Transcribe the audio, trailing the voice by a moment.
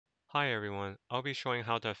Hi everyone, I'll be showing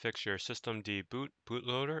how to fix your systemd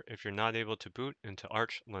bootloader if you're not able to boot into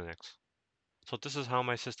Arch Linux. So this is how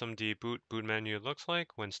my systemd boot menu looks like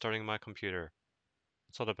when starting my computer.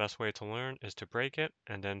 So the best way to learn is to break it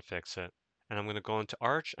and then fix it. And I'm going to go into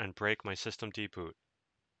Arch and break my systemd boot.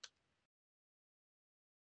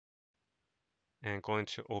 And going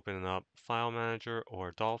to open up File Manager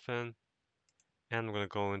or Dolphin. And I'm going to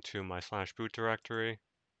go into my /boot directory.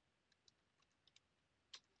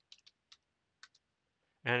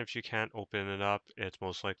 And if you can't open it up, it's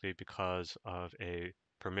most likely because of a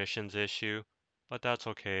permissions issue, but that's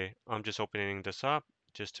okay. I'm just opening this up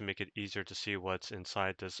just to make it easier to see what's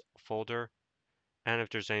inside this folder. And if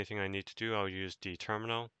there's anything I need to do, I'll use the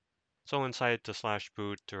terminal. So inside the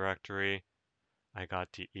 /boot directory, I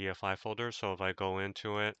got the EFI folder. So if I go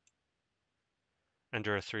into it, and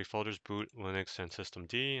there are three folders, boot, Linux, and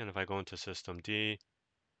systemd. And if I go into systemd,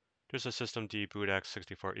 there's a systemd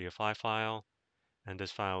bootx64 EFI file. And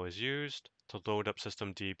this file is used to load up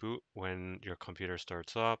systemd boot when your computer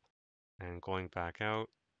starts up. And going back out,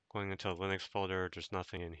 going into the Linux folder, there's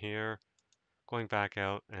nothing in here. Going back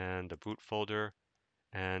out and the boot folder,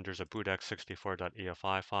 and there's a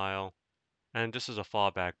bootx64.efi file. And this is a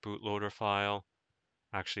fallback bootloader file.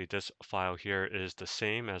 Actually, this file here is the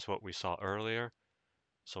same as what we saw earlier.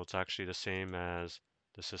 So it's actually the same as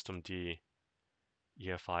the systemd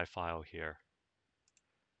EFI file here.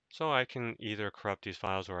 So I can either corrupt these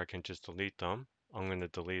files or I can just delete them. I'm going to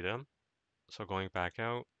delete them. So going back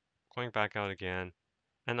out again,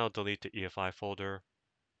 and I'll delete the EFI folder.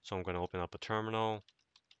 So I'm going to open up a terminal,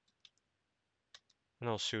 and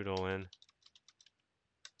I'll sudo in,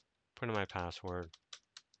 put in my password,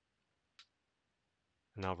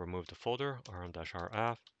 and I'll remove the folder,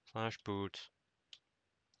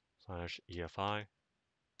 rm-rf/boot/EFI,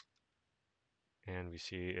 and we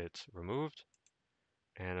see it's removed.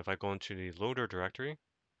 And if I go into the loader directory,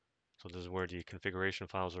 so this is where the configuration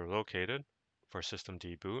files are located for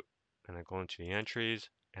systemd boot, and I go into the entries,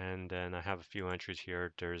 and then I have a few entries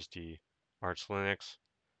here. There's the Arch Linux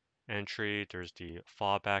entry, there's the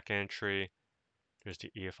fallback entry, there's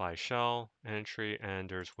the EFI shell entry, and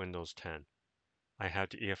there's Windows 10. I have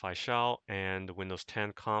the EFI shell and the Windows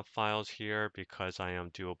 10 conf files here because I am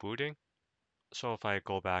dual booting. So if I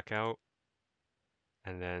go back out,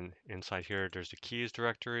 and then inside here, there's the keys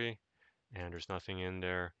directory, and there's nothing in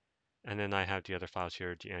there. And then I have the other files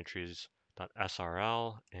here, the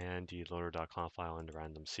entries.srl and the loader.conf file and the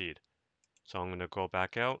random seed. So I'm going to go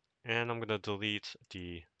back out, and I'm going to delete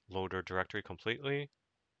the loader directory completely.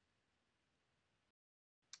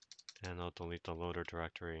 And I'll delete the loader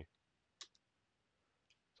directory.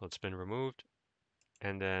 So it's been removed.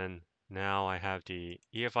 And then now I have the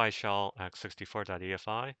EFI shell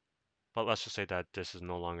x64.efi, but let's just say that this is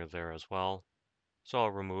no longer there as well. So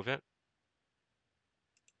I'll remove it.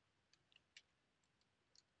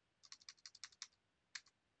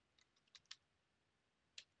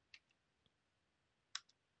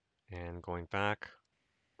 And going back,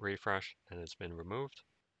 refresh, and it's been removed.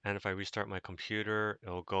 And if I restart my computer,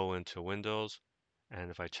 it'll go into Windows.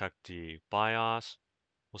 And if I check the BIOS,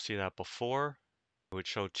 we'll see that before it would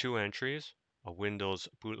show two entries, a Windows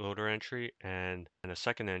bootloader entry and a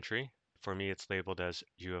second entry. For me, it's labeled as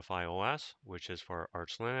UEFI OS, which is for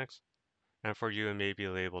Arch Linux. And for you, it may be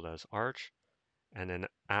labeled as Arch. And then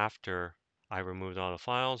after I removed all the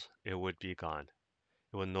files, it would be gone.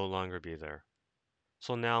 It would no longer be there.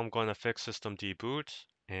 So now I'm going to fix systemd boot,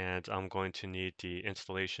 and I'm going to need the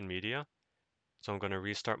installation media. So I'm going to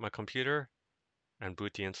restart my computer and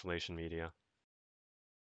boot the installation media.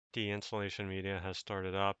 The installation media has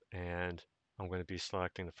started up, and I'm going to be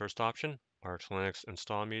selecting the first option, Arch Linux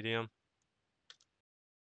install medium.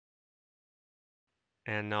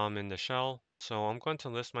 And now I'm in the shell. So I'm going to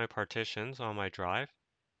list my partitions on my drive.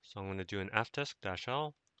 So I'm going to do an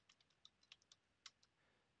fdisk-l,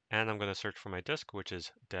 and I'm going to search for my disk, which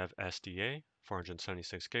is devsda,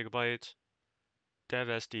 476 gigabytes.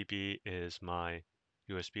 devsdb is my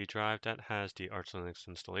USB drive that has the Arch Linux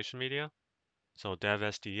installation media. So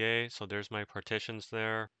devsda, so there's my partitions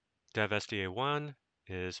there. devsda1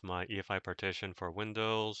 is my EFI partition for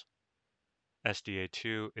Windows.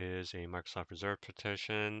 SDA2 is a Microsoft Reserve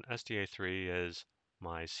partition. SDA3 is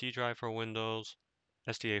my C drive for Windows.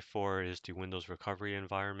 SDA4 is the Windows recovery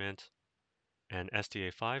environment. And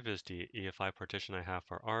SDA5 is the EFI partition I have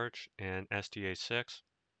for Arch. And SDA6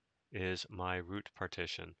 is my root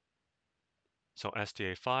partition. So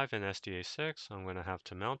SDA5 and SDA6, I'm going to have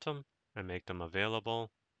to mount them and make them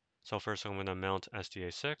available. So first I'm going to mount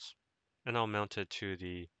SDA6, and I'll mount it to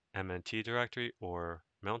the MNT directory or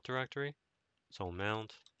mount directory. So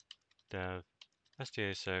mount dev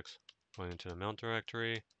SDA6, going into the mount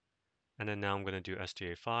directory, and then now I'm going to do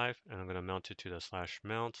SDA5, and I'm going to mount it to the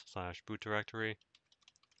 /mount/boot directory.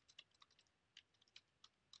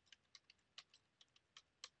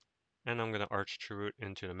 And I'm going to arch chroot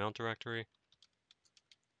into the mount directory.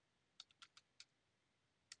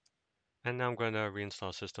 And now I'm going to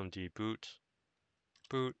reinstall systemd boot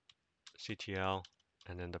ctl,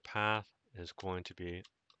 and then the path is going to be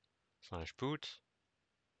 /boot,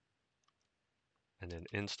 and then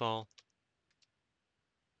install.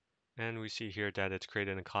 And we see here that it's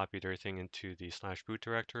created and copied everything into the /boot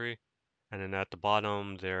directory. And then at the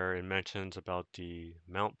bottom there it mentions about the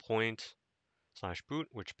mount point /boot,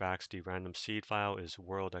 which backs the random seed file is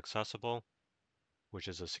world accessible, which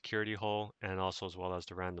is a security hole, and also as well as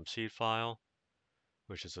the random seed file,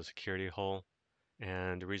 which is a security hole.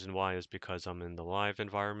 And the reason why is because I'm in the live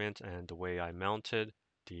environment and the way I mounted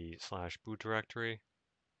the /boot directory.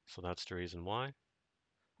 So that's the reason why,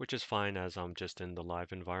 which is fine as I'm just in the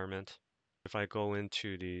live environment. If I go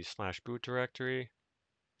into the /boot directory,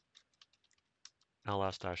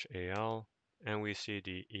 ls-al, and we see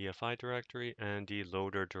the EFI directory and the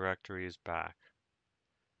loader directory is back.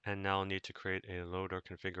 And now I'll need to create a loader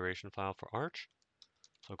configuration file for Arch.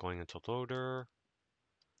 So going into loader,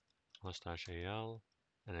 ls-al,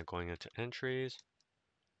 and then going into entries,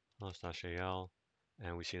 ls-al,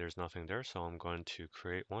 and we see there's nothing there, so I'm going to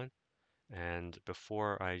create one. And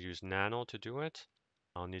before I use nano to do it,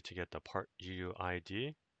 I'll need to get the part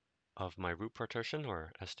UUID of my root partition,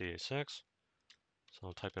 or SDA6. So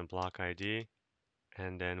I'll type in block ID,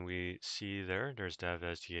 and then we see there's dev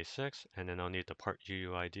SDA6, and then I'll need the part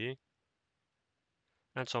UUID.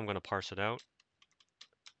 And so I'm going to parse it out.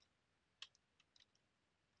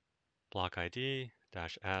 Block ID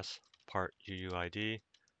 -s part UUID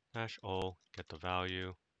 -o, get the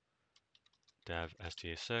value, dev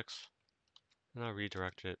SDA6, and I'll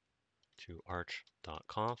redirect it to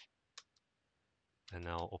arch.conf. And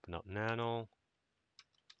now I'll open up nano,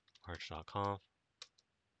 arch.conf.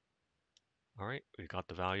 All right, we got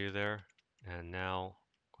the value there. And now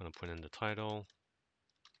I'm going to put in the title,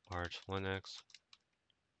 Arch Linux,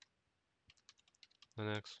 and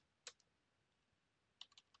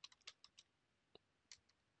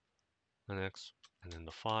then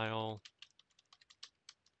the file,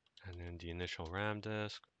 and then the initial RAM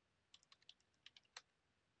disk,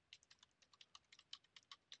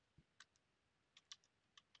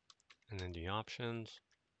 and then the options,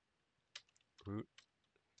 root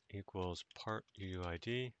equals part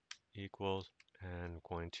UUID equals, and I'm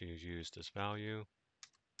going to use this value.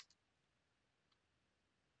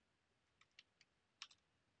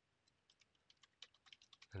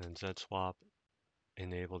 And then zswap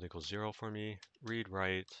enabled equals 0 for me, read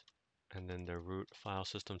write, and then the root file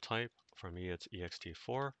system type, for me it's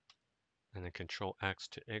ext4, and then control X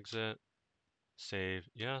to exit, save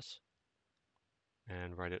yes,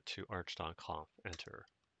 and write it to arch.conf, enter.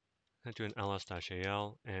 I do an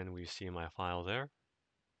ls-al, and we see my file there.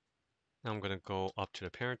 Now I'm going to go up to the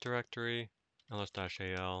parent directory,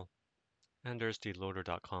 ls-al, and there's the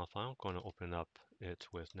loader.conf file. I'm going to open up it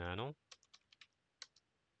with nano.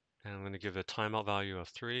 And I'm going to give it a timeout value of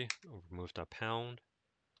 3, remove the pound,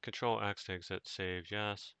 control X to exit, save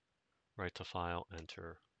yes, write to file,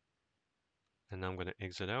 enter. And now I'm going to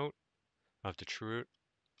exit out of the chroot.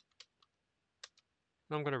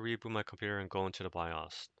 And I'm going to reboot my computer and go into the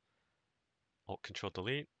BIOS. Alt Control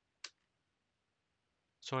Delete.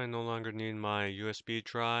 So I no longer need my USB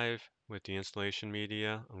drive with the installation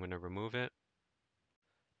media. I'm going to remove it.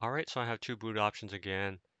 Alright, so I have two boot options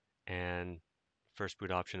again, and first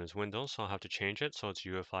boot option is Windows, so I'll have to change it so it's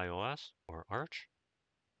UEFI OS or Arch,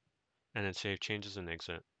 and then save changes and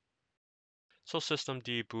exit. So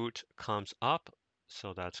systemd boot comes up,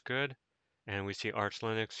 so that's good, and we see Arch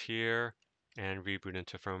Linux here and reboot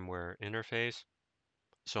into firmware interface.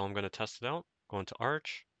 So I'm going to test it out, go into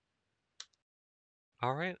Arch.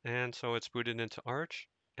 Alright, and so it's booted into Arch,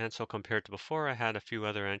 and so compared to before I had a few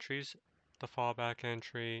other entries, the fallback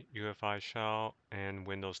entry, UEFI shell, and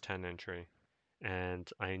Windows 10 entry. And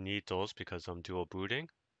I need those because I'm dual booting.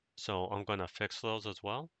 So I'm going to fix those as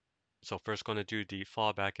well. So first going to do the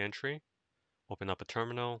fallback entry. Open up a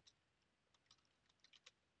terminal.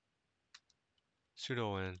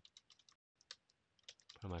 Sudo in.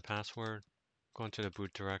 Put my password. Go into the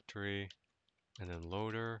boot directory, and then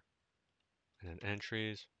loader, and then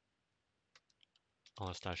entries,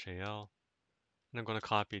 ls-al. And I'm going to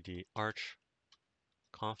copy the arch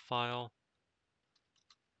conf file.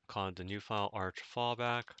 Call it the new file arch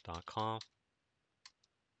fallback.conf,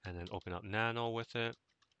 and then open up nano with it.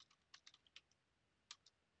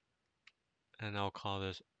 And I'll call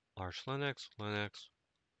this Arch Linux, Linux,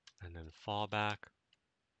 and then fallback.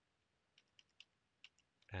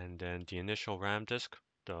 And then the initial RAM disk,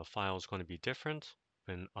 the file is going to be different.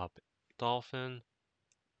 Open up Dolphin,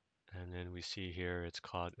 and then we see here it's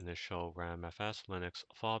called initial RAM FS Linux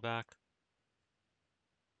fallback.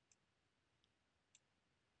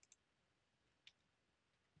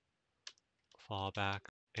 Fallback,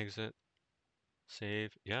 exit,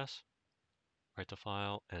 save, yes. Write the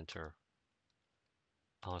file, enter.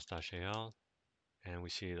 ls-al, and we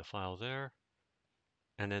see the file there.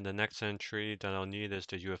 And then the next entry that I'll need is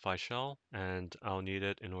the UEFI shell, and I'll need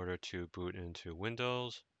it in order to boot into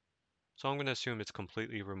Windows. So I'm going to assume it's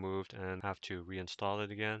completely removed and have to reinstall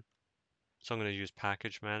it again. So I'm going to use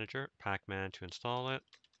Package Manager, pacman to install it.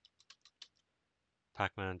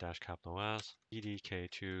 Pacman-S,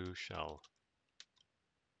 EDK2 shell.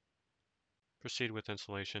 Proceed with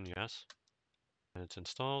installation, yes. And it's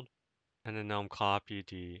installed. And then now I'm copy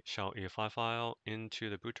the shell EFI file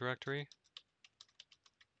into the boot directory.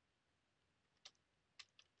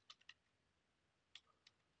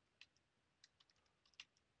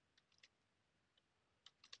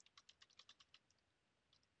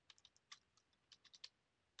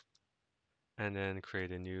 And then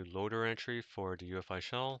create a new loader entry for the UEFI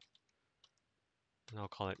shell. And I'll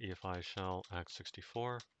call it EFI shell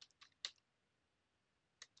x64.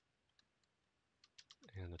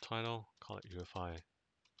 And the title, call it UEFI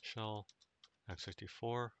shell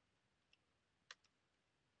x64.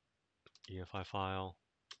 EFI file,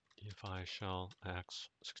 EFI shell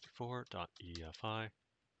x64.efi.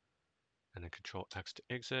 And then Control X to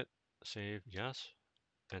exit, save, yes,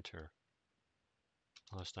 enter.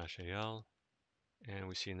 ls-al, and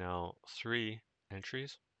we see now 3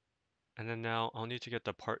 entries. And then now I'll need to get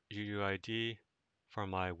the part UUID for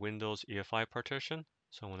my Windows EFI partition.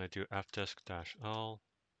 So when I do fdisk-l,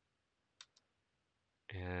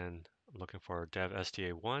 and I'm looking for dev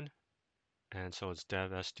SDA1, and so it's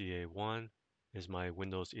dev SDA1 is my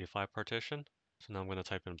Windows EFI partition. So now I'm going to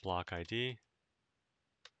type in block ID,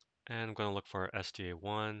 and I'm going to look for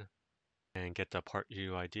SDA1 and get the part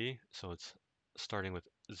UUID. So it's starting with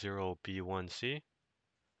 0B1C.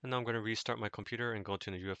 And now I'm going to restart my computer and go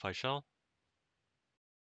to the UEFI shell.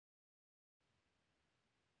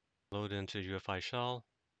 Load into UEFI shell.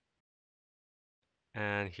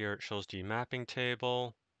 And here it shows the mapping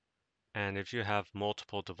table. And if you have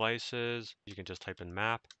multiple devices, you can just type in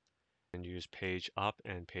map and use page up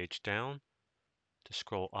and page down to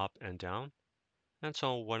scroll up and down. And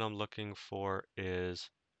so what I'm looking for is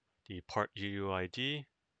the part UUID,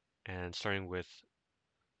 and starting with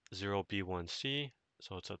 0B1C.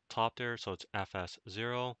 So it's at the top there, so it's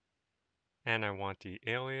FS0. And I want the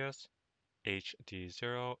alias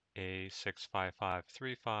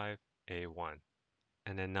HD0A65535A1.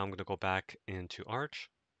 And then now I'm going to go back into Arch.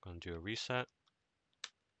 I'm going to do a reset.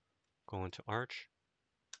 Go into Arch.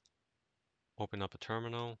 Open up a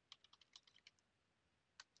terminal.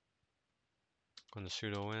 I'm going to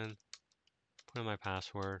sudo in. Put in my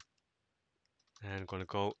password. And I'm going to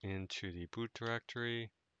go into the boot directory.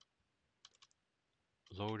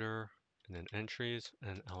 Loader. And then entries.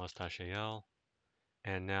 And ls-al.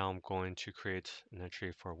 And now I'm going to create an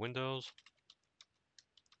entry for Windows.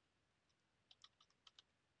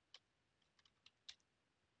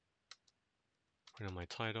 Put in my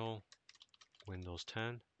title. Windows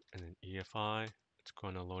 10. And then EFI. It's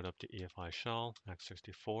going to load up the EFI shell,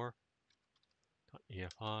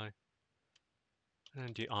 x64.efi.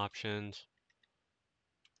 And the options,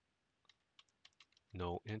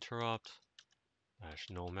 no interrupt,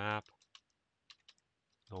 no map,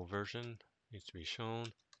 no version needs to be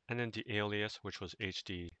shown. And then the alias, which was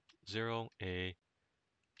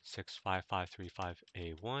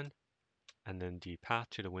HD0A65535A1. And then the path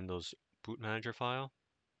to the Windows boot manager file,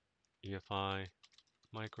 EFI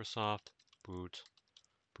Microsoft boot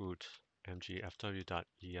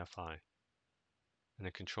mgfw.efi. And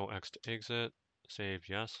then Control X to exit, save,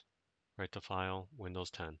 yes, write the file, Windows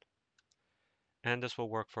 10. And this will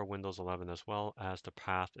work for Windows 11 as well, as the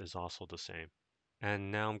path is also the same.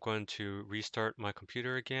 And now I'm going to restart my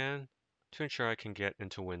computer again to ensure I can get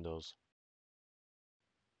into Windows.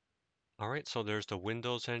 All right, so there's the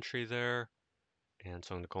Windows entry there, and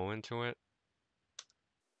so I'm going to go into it.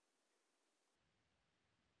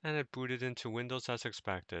 And it booted into Windows as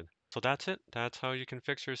expected. So that's it. That's how you can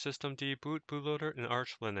fix your system deboot bootloader in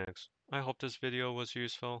Arch Linux. I hope this video was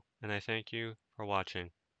useful, and I thank you for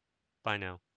watching. Bye now.